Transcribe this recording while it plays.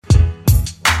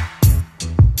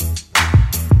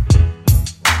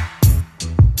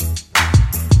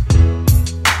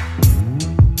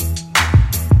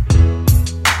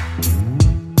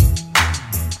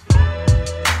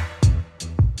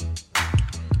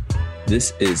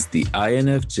This is the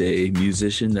INFJ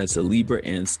Musician That's a Libra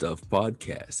and Stuff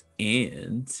podcast.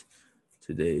 And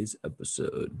today's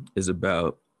episode is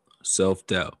about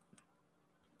self-doubt.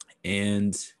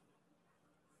 And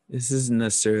this isn't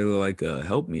necessarily like a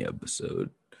help me episode.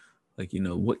 Like,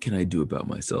 what can I do about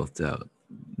my self-doubt?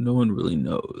 No one really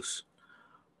knows.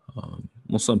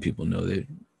 Well, some people know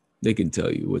they can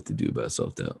tell you what to do about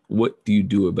self-doubt. What do you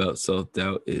do about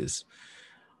self-doubt is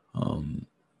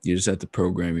you just have to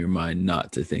program your mind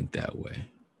not to think that way.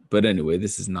 But anyway,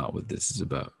 this is not what this is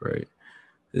about, right?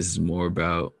 This is more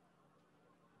about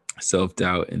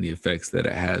self-doubt and the effects that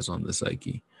it has on the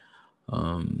psyche,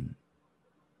 and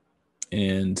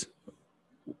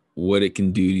what it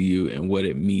can do to you and what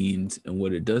it means and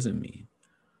what it doesn't mean.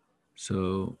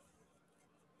 So,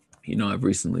 I've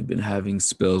recently been having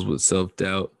spells with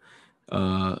self-doubt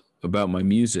about my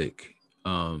music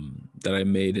that I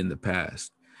made in the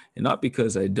past. And not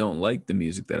because I don't like the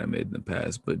music that I made in the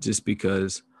past, but just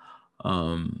because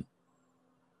I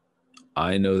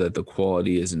know that the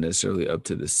quality isn't necessarily up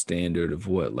to the standard of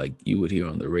what like you would hear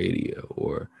on the radio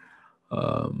or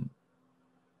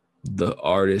the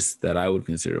artists that I would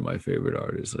consider my favorite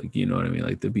artists, like, you know what I mean?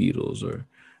 Like the Beatles or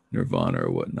Nirvana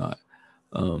or whatnot.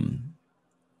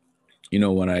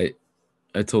 When I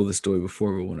told this story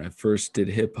before, but when I first did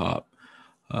hip hop,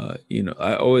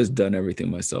 I always done everything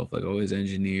myself. Like I always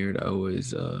engineered, I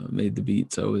always made the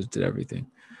beats, I always did everything.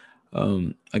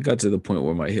 I got to the point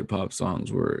where my hip hop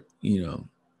songs were,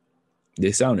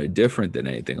 they sounded different than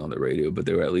anything on the radio, but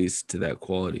they were at least to that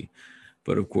quality.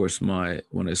 But of course,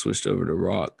 when I switched over to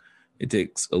rock, it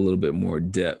takes a little bit more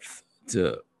depth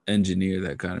to engineer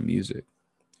that kind of music.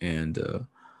 And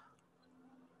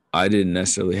I didn't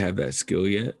necessarily have that skill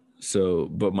yet.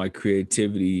 But my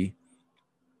creativity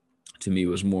to me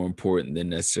was more important than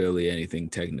necessarily anything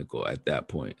technical at that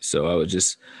point. So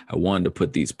I wanted to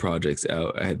put these projects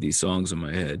out. I had these songs in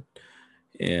my head.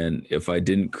 And if I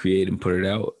didn't create and put it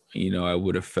out, I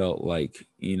would have felt like,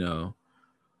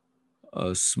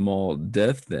 a small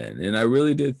death then. And I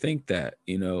really did think that,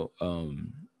 the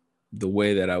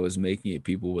way that I was making it,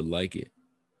 people would like it.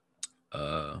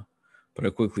 But I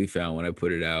quickly found when I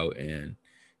put it out and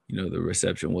the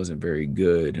reception wasn't very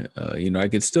good. I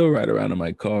could still ride around in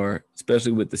my car,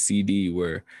 especially with the CD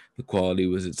where the quality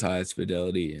was its highest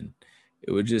fidelity. And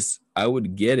I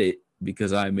would get it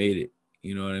because I made it.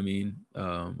 You know what I mean?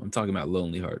 I'm talking about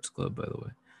Lonely Hearts Club, by the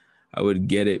way. I would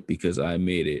get it because I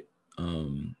made it.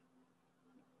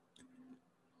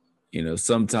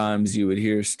 Sometimes you would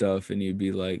hear stuff and you'd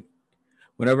be like,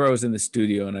 whenever I was in the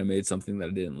studio and I made something that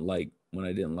I didn't like, when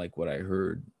I didn't like what I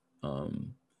heard,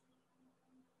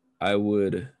 I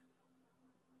would,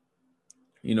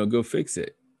 go fix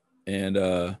it. And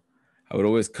I would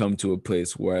always come to a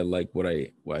place where I like what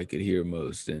I could hear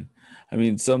most. And I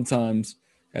mean, sometimes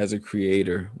as a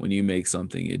creator, when you make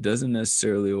something, it doesn't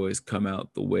necessarily always come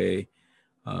out the way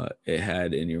it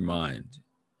had in your mind,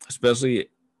 especially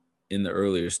in the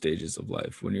earlier stages of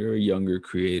life. When you're a younger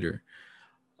creator,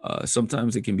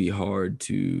 sometimes it can be hard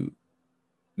to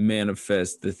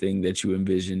manifest the thing that you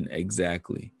envision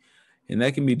exactly. And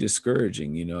that can be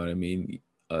discouraging, you know what I mean?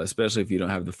 Especially if you don't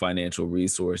have the financial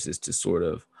resources to sort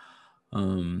of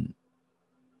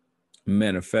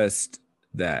manifest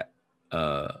that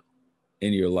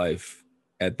in your life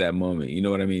at that moment. You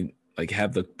know what I mean? Like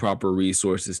have the proper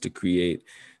resources to create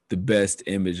the best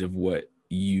image of what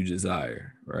you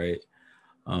desire, right?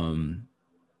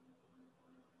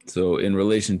 So in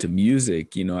relation to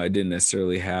music, I didn't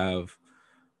necessarily have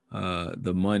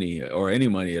the money or any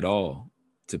money at all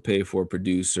to pay for a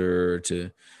producer, to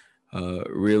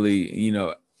really,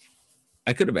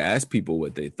 I could have asked people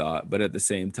what they thought, but at the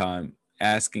same time,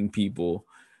 asking people,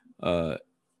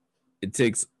 it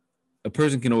takes, a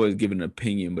person can always give an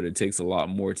opinion, but it takes a lot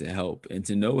more to help and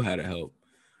to know how to help.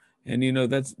 And,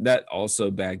 that also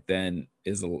back then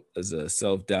is a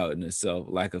self-doubt and a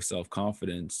lack of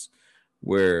self-confidence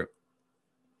where,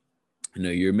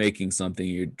 you're making something,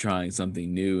 you're trying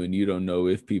something new and you don't know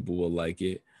if people will like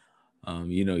it.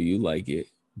 You like it,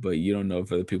 but you don't know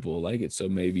if other people will like it. So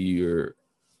maybe you're,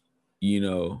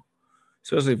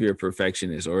 especially if you're a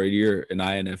perfectionist or you're an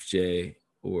INFJ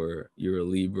or you're a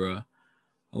Libra,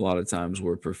 a lot of times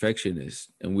we're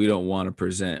perfectionists and we don't want to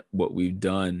present what we've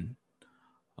done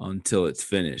until it's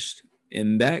finished.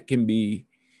 And that can be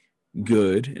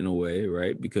good in a way,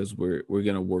 right? Because we're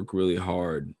going to work really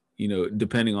hard,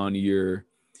 depending on your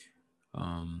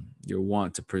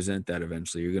want to present that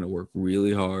eventually. You're going to work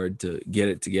really hard to get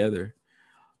it together.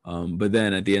 But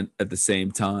then at the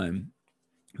same time,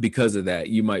 because of that,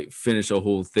 you might finish a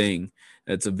whole thing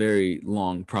that's a very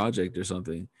long project or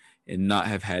something, and not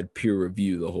have had peer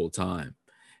review the whole time.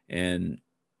 And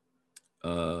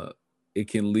it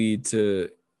can lead to,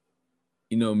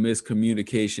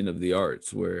 miscommunication of the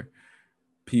arts, where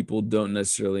people don't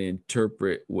necessarily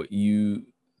interpret what you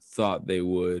thought they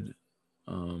would,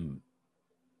 um,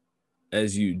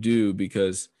 as you do,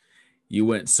 because you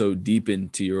went so deep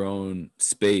into your own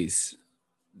space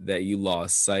that you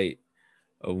lost sight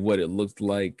of what it looked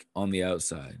like on the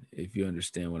outside, if you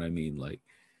understand what I mean. Like,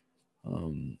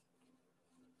 um,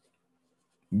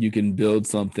 you can build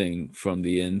something from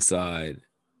the inside.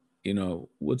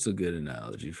 What's a good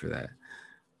analogy for that?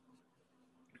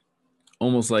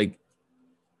 Almost like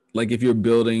if you're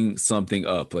building something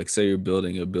up, like say you're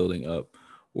building a building up,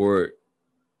 or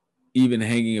even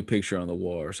hanging a picture on the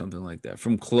wall or something like that.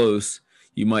 From close,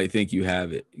 you might think you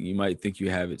have it. You might think you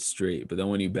have it straight, but then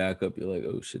when you back up, you're like,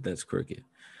 oh shit, that's crooked.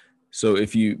 So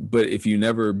if you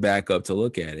never back up to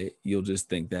look at it, you'll just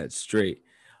think that's straight.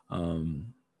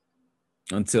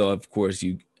 Until of course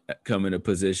you come in a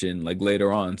position like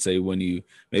later on, say when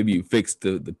maybe you fixed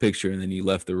the picture and then you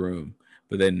left the room,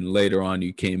 but then later on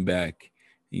you came back,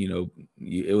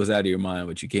 it was out of your mind,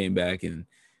 but you came back and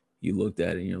you looked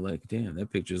at it and you're like, damn,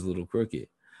 that picture's a little crooked.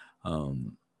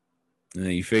 And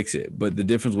then you fix it. But the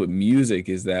difference with music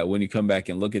is that when you come back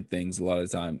and look at things, a lot of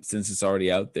time, since it's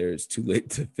already out there, it's too late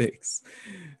to fix.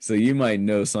 So you might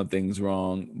know something's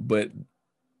wrong, but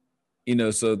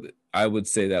I would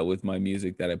say that with my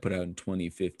music that I put out in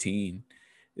 2015,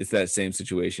 it's that same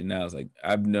situation now. It's like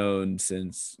I've known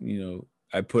since,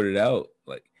 I put it out,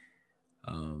 like,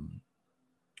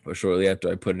 or shortly after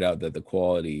I put it out, that the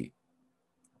quality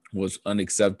was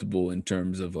unacceptable in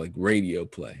terms of like radio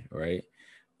play, right?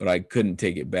 But I couldn't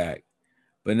take it back.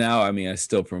 But now, I mean, I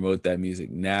still promote that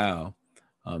music now,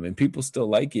 and people still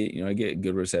like it. I get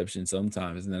good reception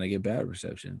sometimes, and then I get bad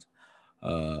receptions.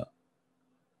 But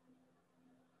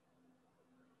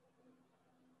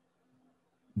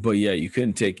yeah, you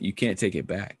can't take it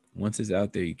back. Once it's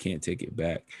out there, you can't take it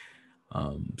back.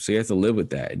 So you have to live with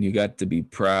that, and you got to be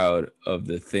proud of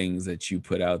the things that you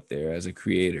put out there as a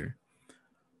creator,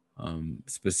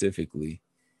 specifically,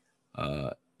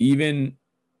 even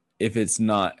if it's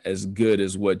not as good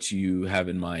as what you have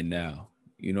in mind now.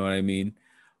 You know what I mean?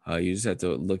 You just have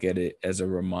to look at it as a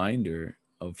reminder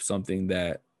of something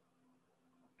that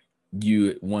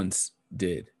you once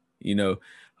did,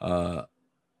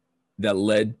 that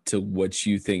led to what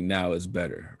you think now is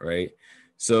better, right?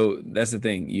 So that's the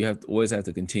thing. You always have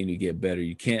to continue to get better.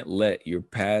 You can't let your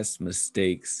past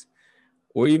mistakes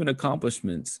or even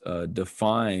accomplishments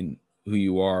define who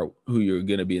you are, who you're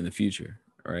going to be in the future,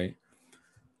 right?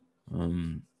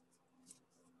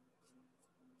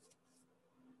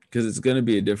 Because it's going to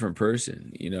be a different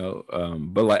person,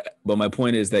 but my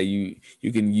point is that you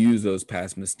can use those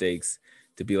past mistakes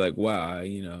to be like, wow,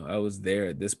 I was there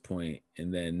at this point,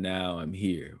 and then now I'm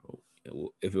here.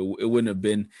 If it wouldn't have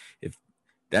been, if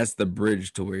that's the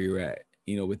bridge to where you're at,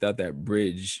 without that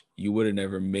bridge, you would have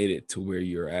never made it to where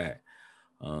you're at.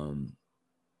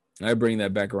 I bring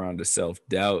that back around to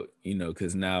self-doubt,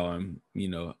 because now I'm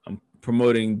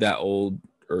promoting that old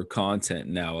or content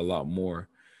now a lot more.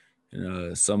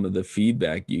 Some of the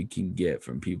feedback you can get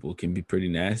from people can be pretty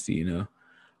nasty,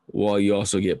 while you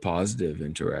also get positive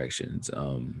interactions.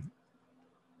 And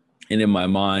in my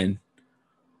mind,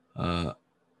 I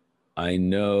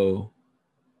know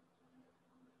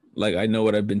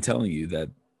what I've been telling you,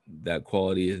 that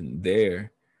quality isn't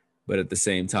there, but at the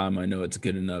same time, I know it's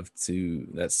good enough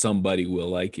that somebody will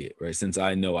like it, right? Since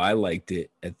I know I liked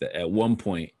it at one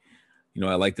point,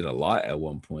 I liked it a lot at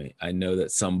one point. I know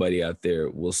that somebody out there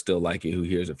will still like it who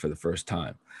hears it for the first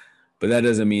time. But that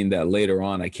doesn't mean that later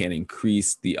on I can't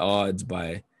increase the odds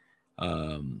by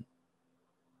being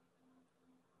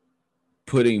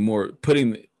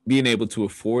able to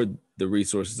afford the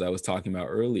resources I was talking about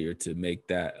earlier to make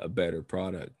that a better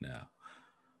product now.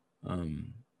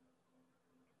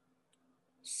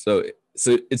 So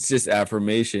it's just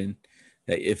affirmation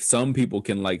that if some people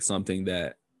can like something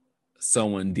that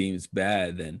someone deems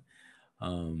bad, then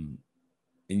and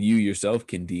you yourself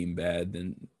can deem bad,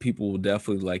 then people will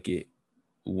definitely like it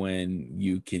when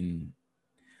you deem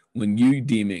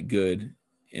it good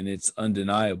and it's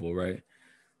undeniable, right?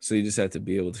 So you just have to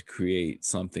be able to create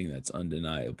something that's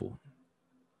undeniable.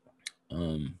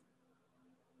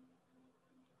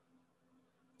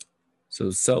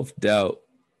 So self-doubt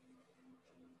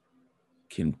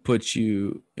can put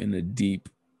you in a deep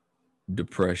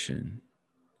depression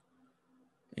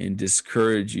and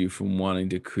discourage you from wanting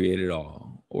to create it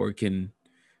all, or can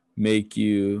make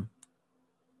you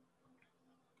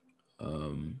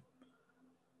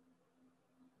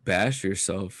bash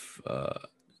yourself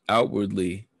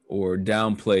outwardly or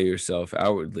downplay yourself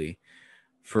outwardly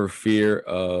for fear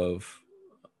of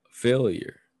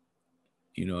failure.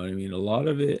 You know what I mean? A lot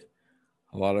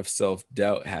of self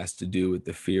doubt has to do with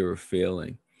the fear of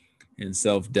failing, and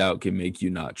self doubt can make you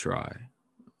not try,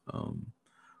 um,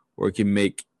 or it can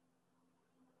make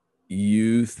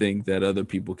you think that other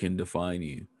people can define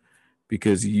you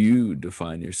because you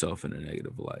define yourself in a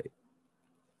negative light.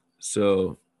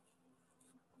 So,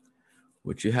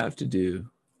 what you have to do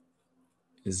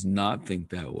is not think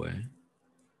that way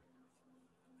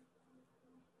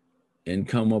and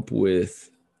come up with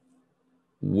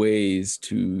ways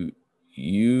to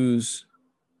use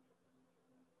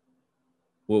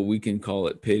what we can call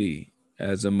it pity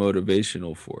as a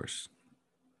motivational force,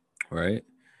 right?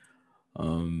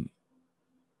 Um,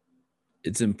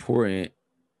 it's important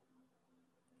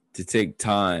to take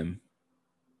time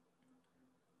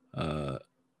uh,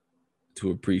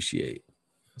 to appreciate.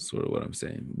 That's sort of what I'm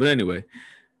saying. But anyway,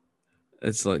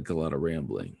 it's like a lot of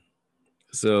rambling.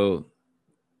 So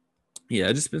yeah,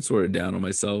 I just been sort of down on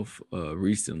myself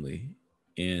recently,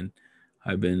 and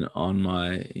I've been on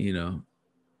my,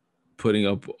 putting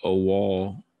up a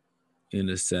wall in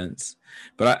a sense.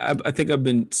 But I think I've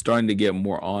been starting to get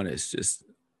more honest, just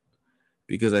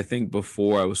because I think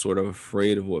before I was sort of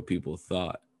afraid of what people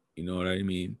thought. You know what I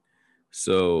mean?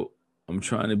 So I'm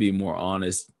trying to be more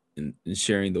honest in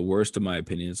sharing the worst of my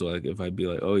opinions. So like if I'd be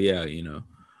like, oh yeah,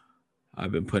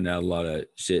 I've been putting out a lot of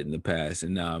shit in the past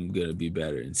and now I'm gonna be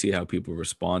better, and see how people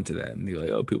respond to that. And be like,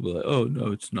 oh, people are like, oh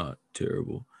no, it's not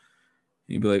terrible.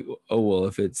 And you'd be like, oh well,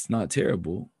 if it's not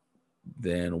terrible,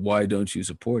 then why don't you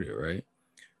support it, right?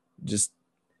 Just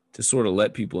to sort of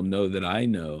let people know that I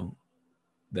know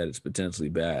that it's potentially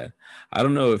bad. I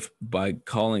don't know if by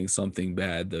calling something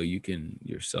bad though you can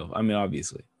yourself. I mean,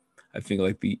 obviously, I think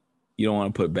like you don't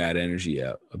want to put bad energy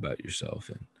out about yourself,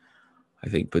 and I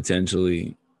think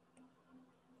potentially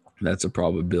that's a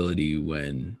probability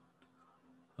when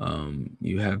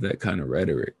you have that kind of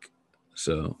rhetoric.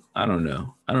 So I don't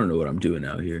know. I don't know what I'm doing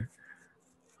out here.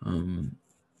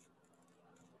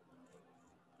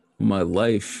 My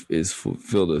life is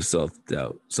filled with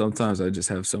self-doubt. Sometimes I just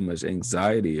have so much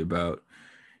anxiety about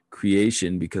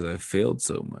creation because I failed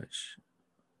so much.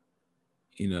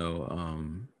 You know,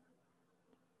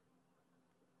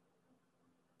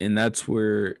 and that's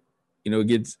where,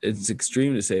 it's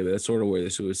extreme to say, but that's sort of where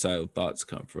the suicidal thoughts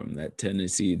come from. That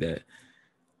tendency that,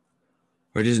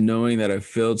 or just knowing that I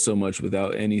failed so much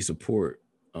without any support.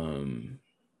 We're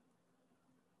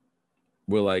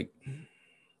like,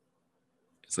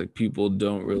 it's like people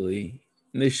don't really,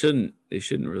 and they shouldn't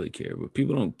really care, but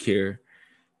people don't care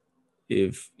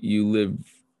if you live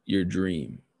your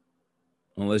dream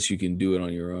unless you can do it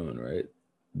on your own, right?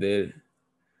 They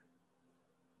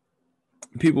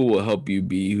People will help you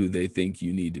be who they think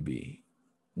you need to be,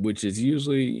 which is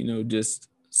usually, just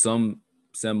some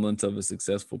semblance of a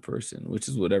successful person, which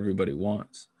is what everybody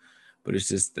wants. But it's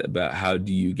just about how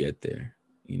do you get there?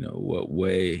 What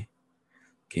way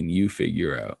can you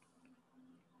figure out?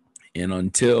 And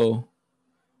until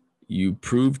you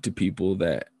prove to people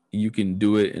that you can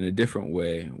do it in a different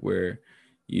way where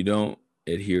you don't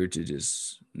adhere to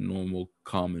just normal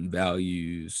common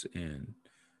values and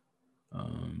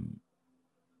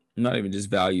not even just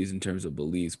values in terms of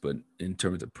beliefs, but in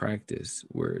terms of practice,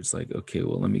 where it's like, okay,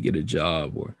 well, let me get a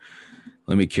job, or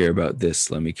let me care about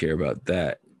this, let me care about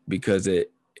that, because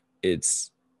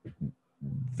it's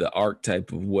the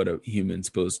archetype of what a human's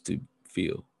supposed to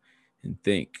feel and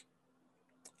think.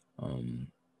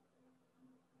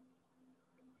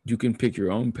 You can pick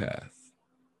your own path.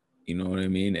 You know what I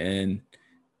mean? And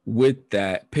with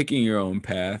that, picking your own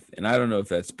path, and I don't know if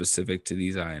that's specific to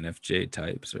these INFJ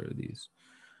types or these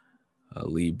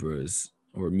Libras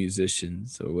or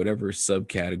musicians or whatever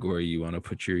subcategory you want to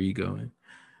put your ego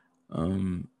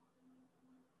in.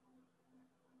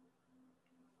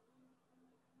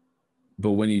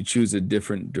 But when you choose a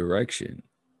different direction,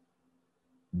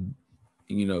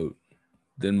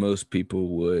 than most people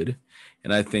would,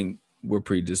 and I think we're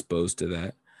predisposed to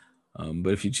that.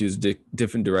 But if you choose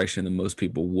different direction than most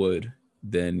people would,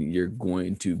 then there's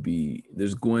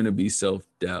going to be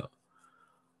self-doubt.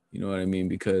 You know what I mean?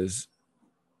 Because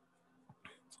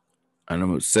I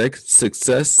don't know,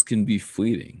 success can be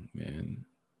fleeting, man.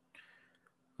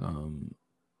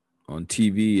 On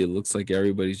TV, it looks like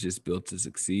everybody's just built to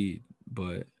succeed,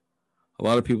 but a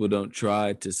lot of people don't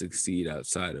try to succeed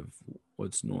outside of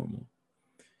what's normal.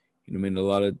 You know what I mean? A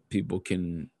lot of people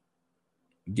can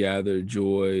gather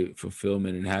joy,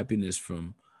 fulfillment, and happiness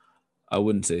from, I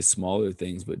wouldn't say smaller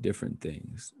things, but different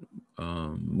things,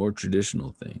 more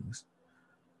traditional things.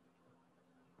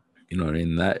 You know what I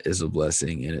mean? That is a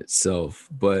blessing in itself.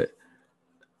 But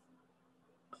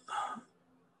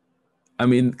I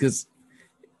mean, because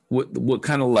what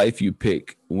kind of life you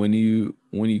pick when you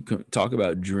talk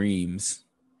about dreams,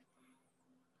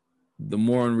 the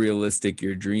more unrealistic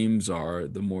your dreams are,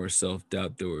 the more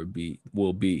self-doubt there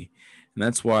will be. And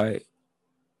that's why,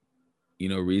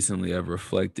 recently I've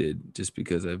reflected, just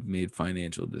because I've made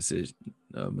financial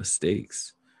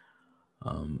mistakes,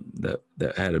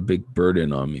 that had a big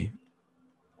burden on me,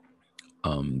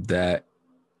 that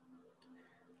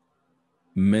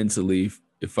mentally,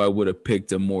 if I would have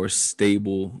picked a more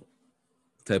stable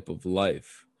type of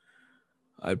life,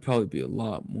 I'd probably be a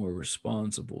lot more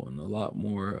responsible and a lot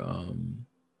more.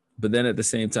 But then at the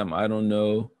same time, I don't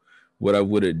know what I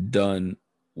would have done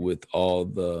with all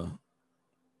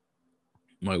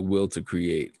my will to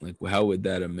create. Like, how would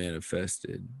that have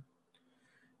manifested?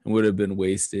 It would have been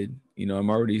wasted. I'm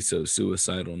already so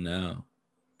suicidal now.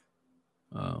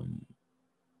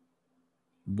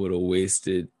 Would have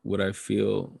wasted what I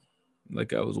feel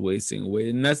like I was wasting away.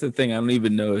 And that's the thing. I don't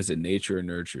even know, is it nature or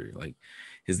nurture? Like,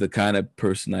 is the kind of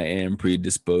person I am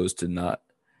predisposed to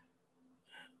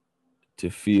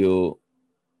feel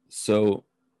so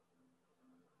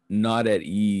not at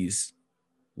ease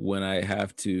when I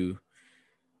have to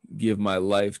give my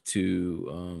life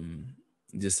to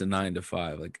just a 9 to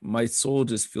 5. Like, my soul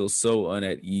just feels so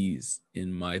unat ease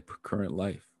in my current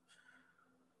life.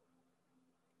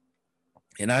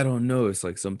 And I don't know. It's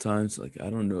like, sometimes, like, I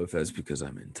don't know if that's because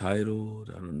I'm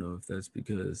entitled. I don't know if that's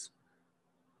because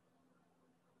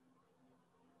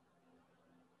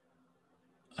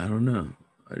I don't know.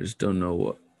 I just don't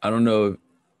know I don't know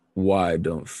why I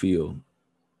don't feel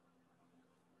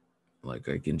like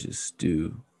I can just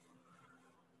do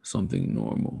something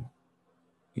normal.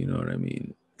 You know what I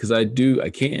mean? Because I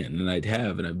can, and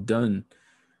I've done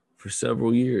for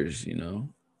several years,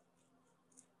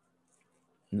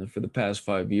 And for the past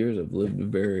 5 years, I've lived a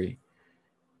very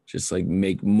just like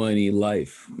make money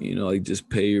life, like just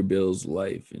pay your bills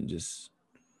life, and just,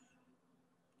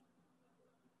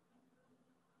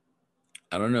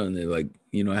 I don't know. And they're like,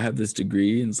 I have this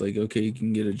degree, and it's like, okay, you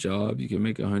can get a job, you can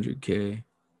make 100K.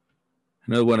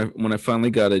 I know when I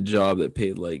finally got a job that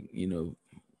paid, like,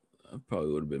 I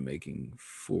probably would have been making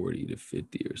 40 to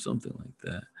 50 or something like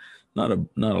that. Not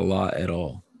a lot at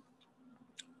all.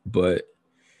 But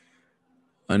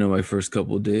I know my first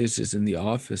couple of days just in the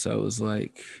office, I was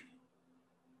like,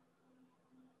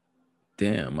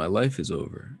 damn, my life is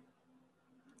over.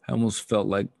 I almost felt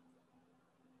like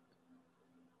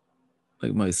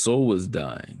my soul was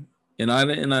dying. And I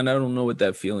don't know what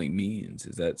that feeling means.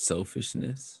 Is that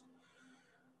selfishness?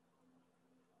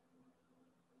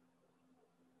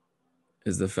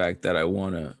 Is the fact that I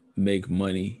want to make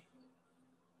money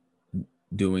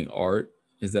doing art,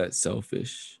 is that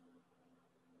selfish?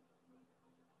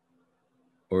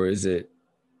 Or is it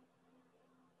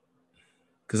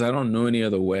because I don't know any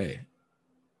other way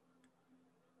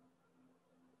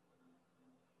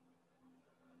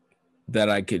that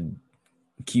I could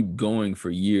keep going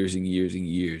for years and years and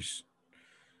years?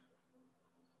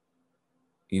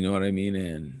 You know what I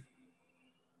mean?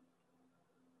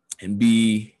 And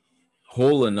be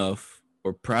whole enough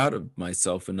or proud of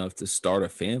myself enough to start a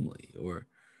family, or,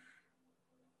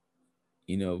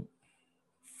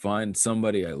 find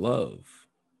somebody I love,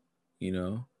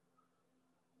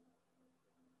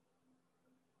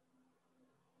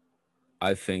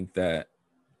 I think that,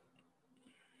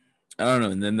 I don't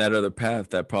know. And then that other path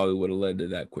that probably would have led to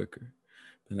that quicker.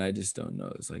 And I just don't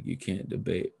know. It's like, you can't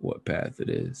debate what path it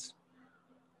is.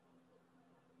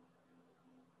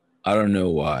 I don't know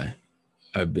why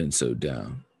I've been so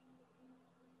down.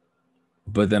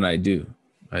 But then I do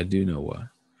know why.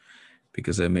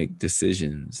 Because I make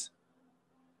decisions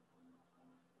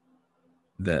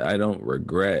that I don't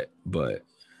regret, but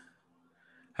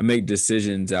I make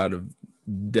decisions out of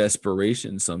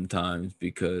desperation sometimes,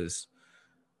 because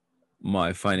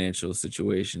my financial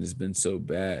situation has been so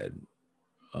bad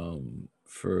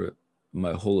for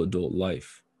my whole adult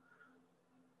life.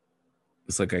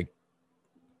 It's like I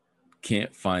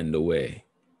can't find a way,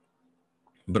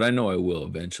 but I know I will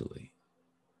eventually.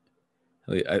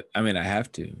 Like, I mean, I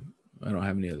have to. I don't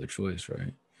have any other choice,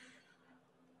 right?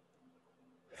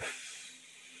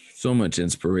 So much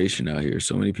inspiration out here.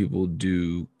 So many people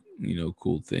do,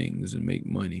 cool things and make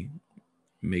money,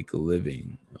 make a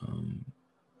living,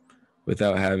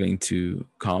 without having to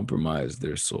compromise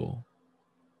their soul.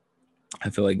 I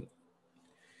feel like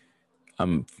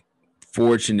I'm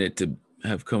fortunate to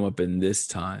have come up in this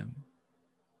time,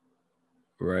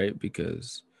 right?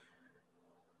 Because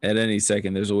at any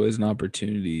second, there's always an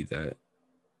opportunity that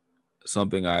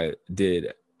something I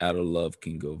did out of love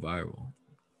can go viral.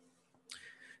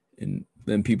 And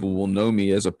then people will know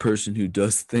me as a person who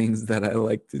does things that I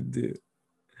like to do.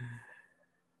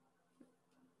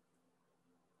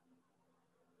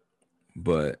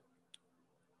 But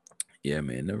yeah,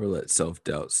 man, never let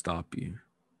self-doubt stop you.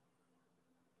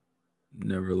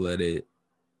 Never let it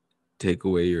take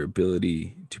away your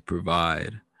ability to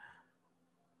provide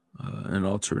an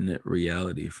alternate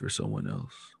reality for someone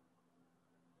else.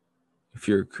 If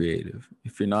you're creative,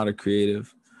 if you're not a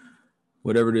creative,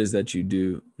 whatever it is that you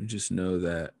do, just know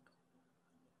that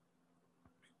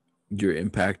you're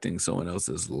impacting someone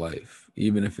else's life,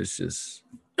 even if it's just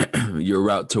your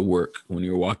route to work when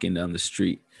you're walking down the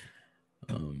street.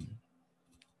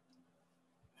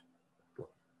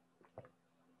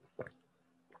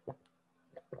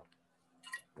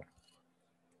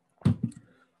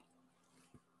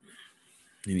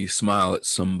 And you smile at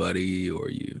somebody, or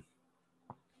you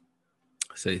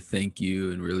say thank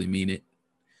you and really mean it.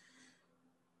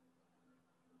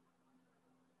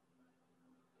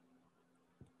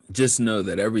 Just know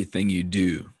that everything you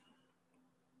do,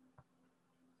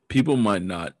 people might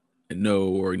not know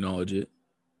or acknowledge it,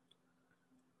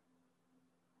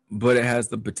 but it has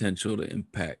the potential to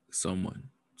impact someone.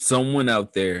 Someone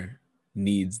out there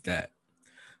needs that.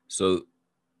 So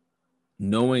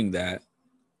knowing that,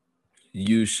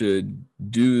 you should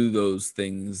do those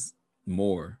things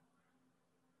more,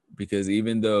 because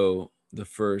even though the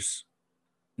first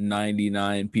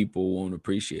 99 people won't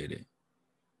appreciate it,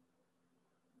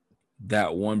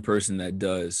 that one person that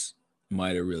does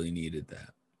might have really needed that.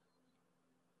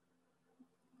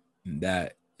 And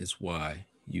that is why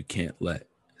you can't let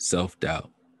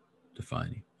self-doubt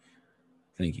define you.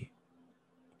 Thank you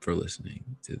for listening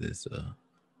to this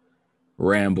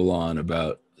ramble on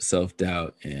about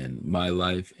self-doubt and my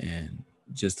life, and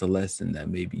just a lesson that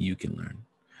maybe you can learn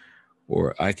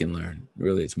or I can learn.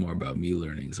 Really, it's more about me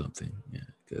learning something. Yeah,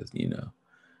 because,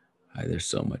 there's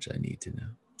so much I need to know.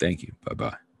 Thank you.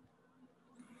 Bye-bye.